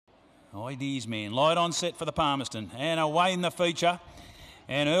Ideas man, light on set for the Palmerston, and away in the feature.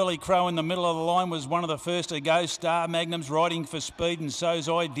 And Early Crow in the middle of the line was one of the first to go. Star Magnum's riding for speed, and so's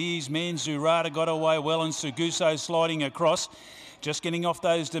Ideas man. Zurada got away well, and Suguso sliding across. Just getting off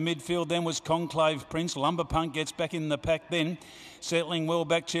those to midfield then was Conclave Prince. Lumberpunk gets back in the pack then. Settling well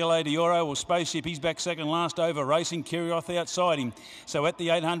back, Cielo d'Oro or Spaceship. He's back second last over racing. Kirioth outside him. So at the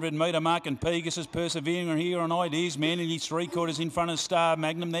 800 metre mark, and Pegasus is persevering here on Ideas Man, and he's 3/4 in front of Star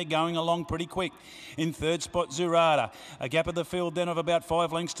Magnum. They're going along pretty quick. In third spot, Zurada. A gap of the field then of about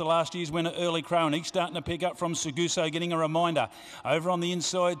 5 lengths to last year's winner, Early Crow, and he's starting to pick up from Suguso, getting a reminder. Over on the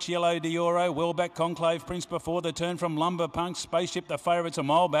inside, Cielo d'Oro. Well back, Conclave Prince before the turn from Lumberpunk. Spaceship, the favourites, a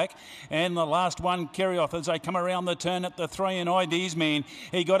mile back. And the last one, Kirioth, as they come around the turn at the 3 and Ideas Man.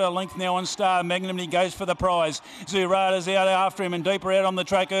 He got a length now on Star Magnum, and he goes for the prize. Zurada's out after him, and deeper out on the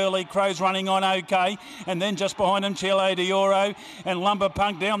track. Early Crow's running on okay. And then just behind him, Cielo d'Oro and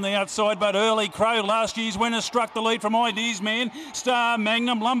Lumberpunk down the outside. But Early Crow, last year's winner, struck the lead from Ideas Man. Star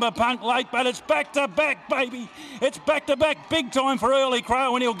Magnum, Lumberpunk late, but it's back to back, baby. It's back to back, big time for Early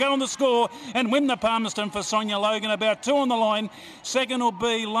Crow, and he'll go on the score and win the Palmerston for Sonia Logan. About 2 on the line. Second will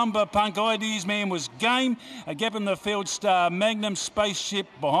be Lumberpunk. Ideas Man was game. A gap in the field, Star Magnum. Spaceship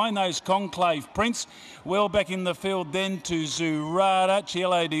behind those, Conclave Prince. Well back in the field then to Zurada.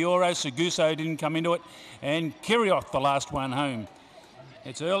 Cielo d'Oro. Suguso didn't come into it. And Kirioth, the last one home.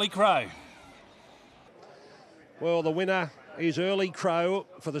 It's Early Crow. Well, the winner is Early Crow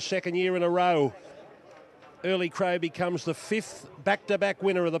for the second year in a row. Early Crow becomes the 5th back-to-back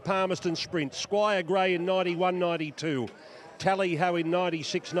winner of the Palmerston Sprint. Squire Grey in 91-92. Tally-ho in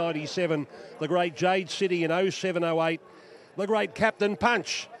 96-97. The great Jade City in 07-08. The great Captain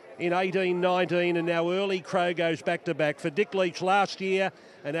Punch in 18-19, and now Early Crow goes back-to-back for Dick Leach last year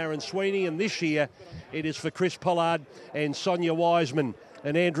and Aaron Sweeney, and this year it is for Chris Pollard and Sonia Wiseman.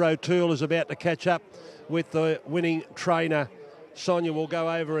 And Andrew O'Toole is about to catch up with the winning trainer. Sonia will go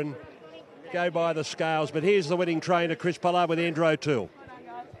over and go by the scales, but here's the winning trainer, Chris Pollard, with Andrew O'Toole.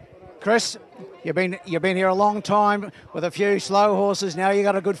 Chris, you've been here a long time with a few slow horses. Now you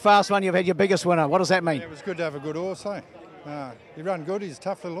got a good fast one. You've had your biggest winner. What does that mean? Yeah, it was good to have a good horse, eh? He run good. He's a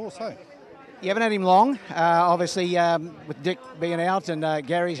tough little horse, eh? You haven't had him long, obviously, with Dick being out and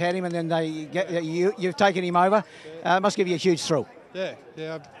Gary's had him, and then you've taken him over. It must give you a huge thrill. Yeah,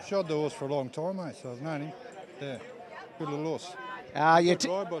 I've shod the horse for a long time, mate, so I've known him. Yeah, good little horse. Good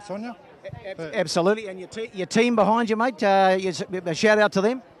ride by Sonia. Absolutely, and your team behind you, mate, a shout out to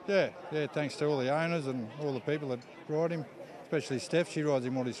them. Yeah, thanks to all the owners and all the people that ride him, especially Steph. She rides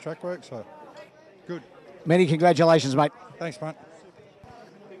him all his track work, so good. Many congratulations, mate. Thanks, mate.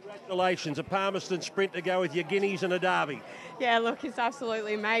 Congratulations, a Palmerston Sprint to go with your guineas and a derby. Yeah, look, it's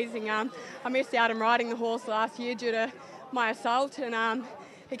absolutely amazing. I missed out on riding the horse last year due to my assault, and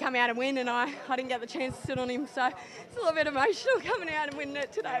he came out and win, and I didn't get the chance to sit on him, so it's a little bit emotional coming out and winning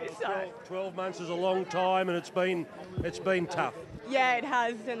it today. So 12 months is a long time, and it's been tough. Yeah, it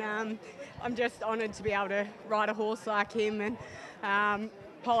has, and I'm just honoured to be able to ride a horse like him, and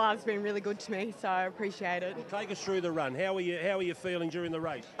Pollard's been really good to me, so I appreciate it. Well, take us through the run. How are you feeling during the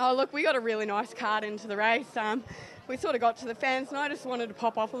race? Oh, look, we got a really nice card into the race. We sort of got to the fence, and I just wanted to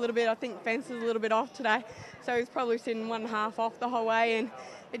pop off a little bit. I think the fence is a little bit off today, so he's probably sitting 1.5 off the whole way, and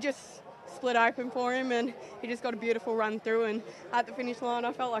it just split open for him, and he just got a beautiful run through, and at the finish line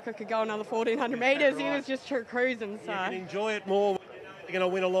I felt like I could go another 1,400 metres. Right. He was just cruising. So you can enjoy it more. You're going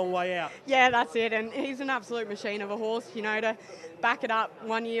to win a long way out. Yeah, that's it, and he's an absolute machine of a horse. You know, to back it up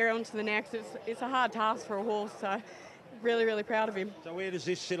 1 year onto the next, it's a hard task for a horse, so really, really proud of him. So where does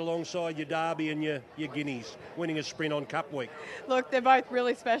this sit alongside your derby and your guineas, winning a sprint on Cup Week? Look, they're both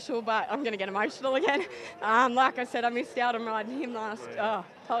really special, but I'm going to get emotional again. Like I said, I missed out on riding him missed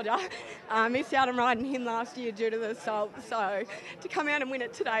out on riding him last year due to the assault, so to come out and win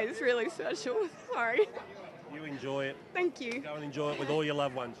it today is really special. Sorry. You enjoy it. Thank you. Go and enjoy it with all your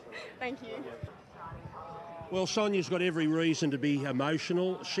loved ones. Thank you. Well, Sonia's got every reason to be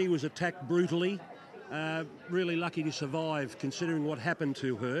emotional. She was attacked brutally. Really lucky to survive considering what happened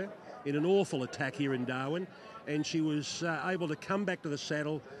to her in an awful attack here in Darwin, and she was able to come back to the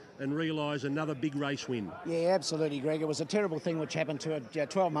saddle and realise another big race win. Yeah, absolutely, Greg. It was a terrible thing which happened to her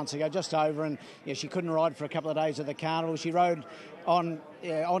 12 months ago, just over, and she couldn't ride for a couple of days at the carnival. She rode on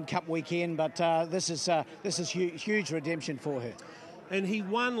Cup weekend, but this is huge redemption for her. And he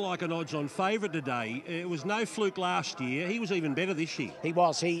won like an odds-on favourite today. It was no fluke last year. He was even better this year. He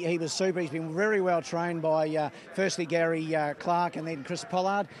was. He was super. He's been very well trained by firstly Gary Clark and then Chris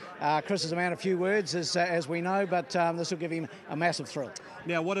Pollard. Chris is a man of few words, as we know, but this will give him a massive thrill.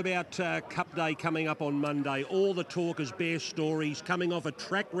 Now, what about Cup Day coming up on Monday? All the talk is Bear Stories coming off a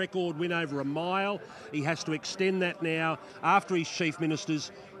track record win over a mile. He has to extend that now after his Chief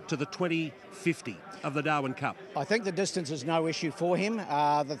Ministers to the 2050 of the Darwin Cup. I think the distance is no issue for him.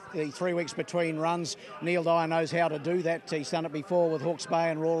 The 3 weeks between runs, Neil Dyer knows how to do that. He's done it before with Hawke's Bay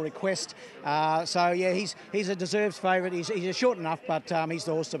and Royal Request. So, yeah, he's a deserved favourite. He's short enough, but he's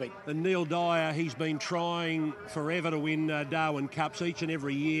the horse to beat. And Neil Dyer, he's been trying forever to win Darwin Cups each and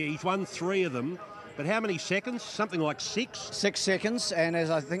every year. He's won 3 of them. But how many seconds? Something like 6? 6 seconds, and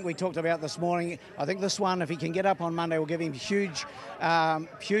as I think we talked about this morning, I think this one, if he can get up on Monday, will give him huge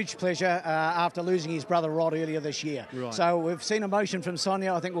pleasure after losing his brother Rod earlier this year. Right. So we've seen emotion from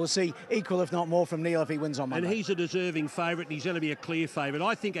Sonia. I think we'll see equal, if not more, from Neil if he wins on Monday. And he's a deserving favourite, and he's going to be a clear favourite.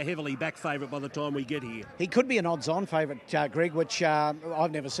 I think a heavily back favourite by the time we get here. He could be an odds-on favourite, Greg, which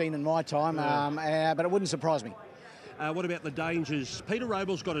I've never seen in my time, but it wouldn't surprise me. What about the dangers? Peter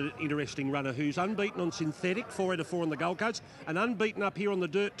Robles got an interesting runner who's unbeaten on synthetic, 4 out of 4 on the Gold Coast, and unbeaten up here on the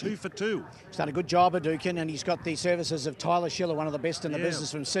dirt, 2 for 2. He's done a good job of Dukin, and he's got the services of Tyler Schiller, one of the best in the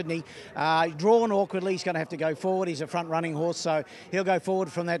business from Sydney. Drawn awkwardly, he's going to have to go forward. He's a front-running horse, so he'll go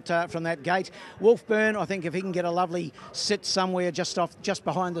forward from that gate. Wolfburn, I think if he can get a lovely sit somewhere just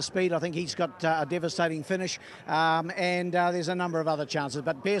behind the speed, I think he's got a devastating finish. And there's a number of other chances,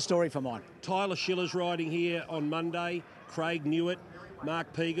 but Bear Story for mine. Tyler Schiller's riding here on Monday. Craig Newitt,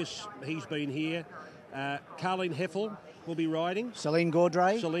 Mark Pegas, he's been here. Carleen Heffel will be riding. Celine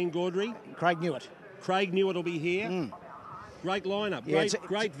Gaudry. Craig Newitt will be here. Great lineup. Yeah,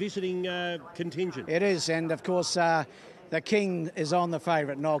 great visiting contingent. It is, and of course the king is on the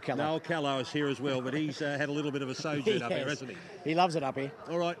favourite, Noel Callow. Noel Callow is here as well, but he's had a little bit of a sojourn up here, hasn't he? He loves it up here.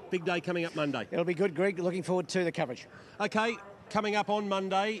 All right, big day coming up Monday. It'll be good, Greg. Looking forward to the coverage. Okay, coming up on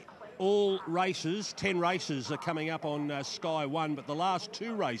Monday, all races, 10 races are coming up on Sky 1, but the last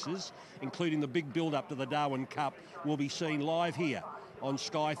 2 races, including the big build-up to the Darwin Cup, will be seen live here on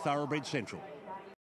Sky Thoroughbred Central.